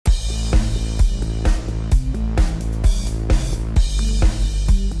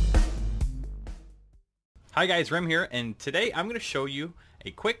Hi guys, Rim here, and today I'm going to show you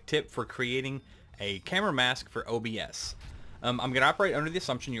a quick tip for creating a camera mask for OBS. I'm going to operate under the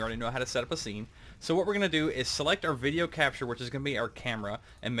assumption you already know how to set up a scene. So what we're going to do is select our video capture, which is going to be our camera,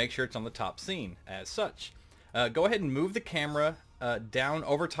 and make sure it's on the top scene as such. Go ahead and move the camera down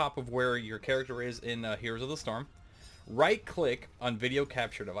over top of where your character is in Heroes of the Storm. Right click on video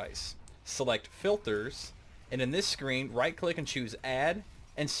capture device. Select filters, and in this screen right click and choose add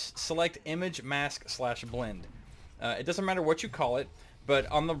and select image mask / blend. It doesn't matter what you call it, but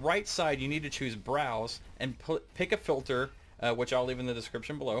on the right side you need to choose browse and pick a filter, which I'll leave in the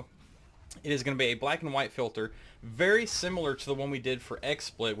description below. It is going to be a black and white filter, very similar to the one we did for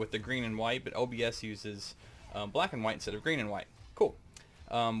XSplit with the green and white, but OBS uses black and white instead of green and white. Cool.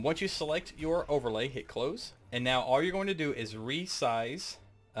 Once you select your overlay, hit close, and now all you're going to do is resize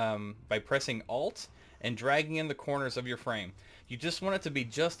by pressing Alt and dragging in the corners of your frame. You just want it to be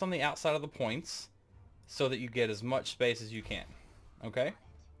just on the outside of the points so that you get as much space as you can. Okay?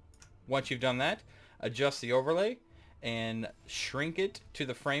 Once you've done that, adjust the overlay and shrink it to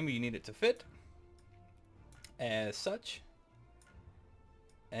the frame you need it to fit as such.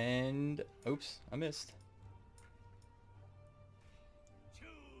 And oops, I missed.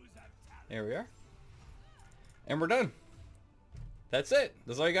 There we are. And we're done. That's it.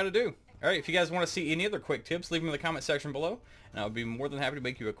 That's all you got to do. Alright, if you guys want to see any other quick tips, leave them in the comment section below, and I'll be more than happy to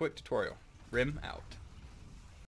make you a quick tutorial. Rim out.